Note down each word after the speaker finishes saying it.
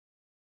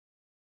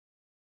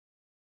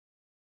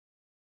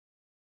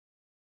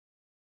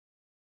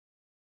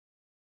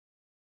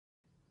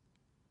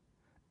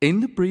In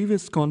the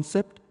previous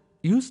concept,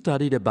 you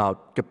studied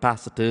about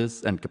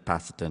capacitors and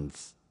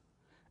capacitance.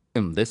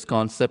 In this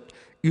concept,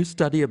 you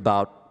study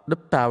about the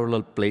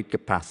parallel plate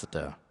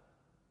capacitor.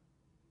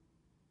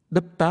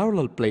 The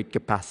parallel plate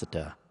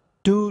capacitor.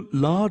 Two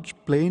large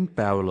plane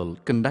parallel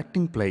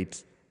conducting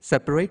plates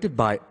separated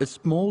by a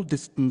small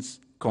distance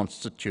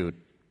constitute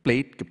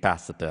plate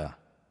capacitor.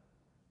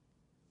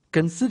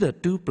 Consider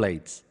two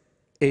plates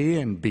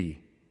A and B,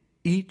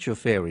 each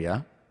of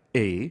area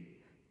A,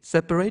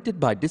 separated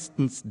by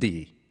distance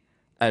d,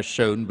 as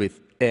shown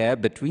with air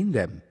between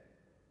them.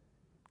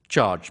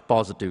 Charge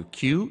positive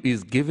Q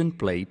is given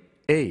plate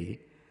A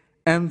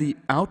and the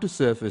outer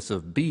surface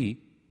of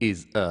B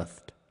is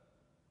earthed.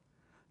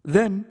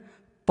 Then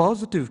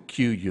positive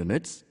Q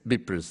units be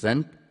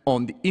present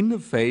on the inner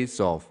face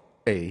of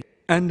A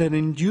and an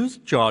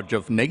induced charge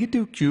of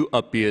negative Q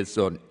appears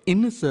on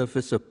inner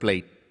surface of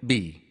plate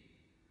B.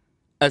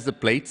 As the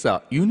plates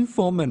are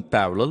uniform and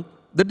parallel,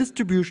 the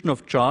distribution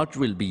of charge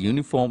will be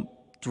uniform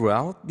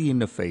throughout the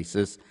inner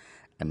faces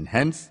and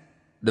hence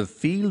the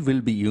field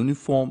will be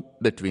uniform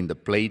between the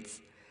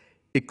plates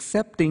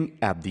excepting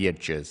at the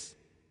edges.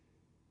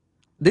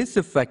 This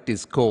effect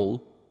is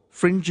called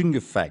fringing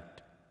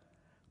effect.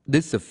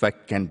 This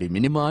effect can be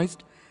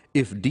minimized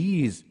if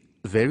D is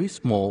very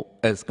small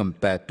as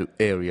compared to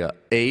area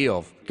A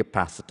of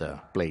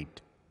capacitor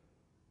plate.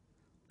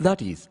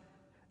 That is,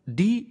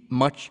 D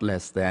much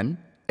less than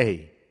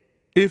A.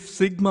 If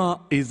sigma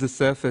is the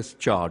surface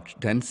charge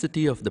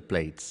density of the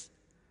plates,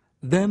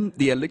 then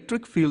the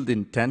electric field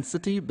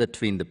intensity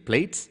between the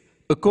plates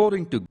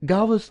according to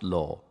Gauss's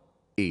law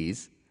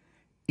is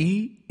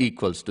E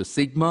equals to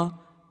sigma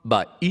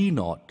by E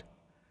naught,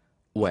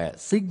 where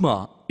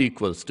sigma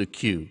equals to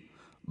Q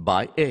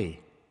by A.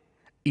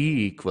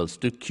 E equals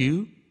to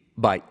Q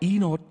by E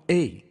naught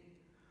A.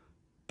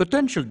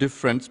 Potential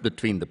difference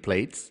between the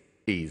plates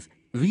is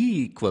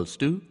V equals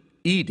to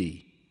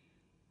ED.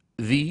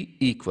 V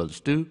equals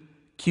to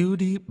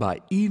QD by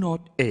E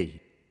naught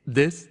A.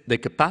 This, the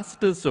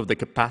capacitance of the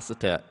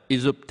capacitor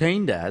is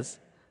obtained as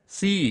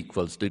C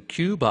equals to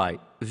Q by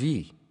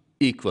V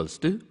equals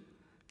to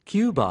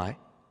Q by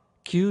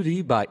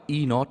QD by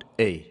E naught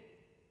A.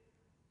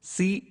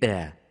 C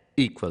air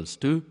equals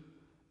to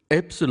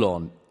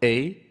epsilon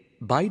A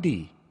by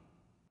D.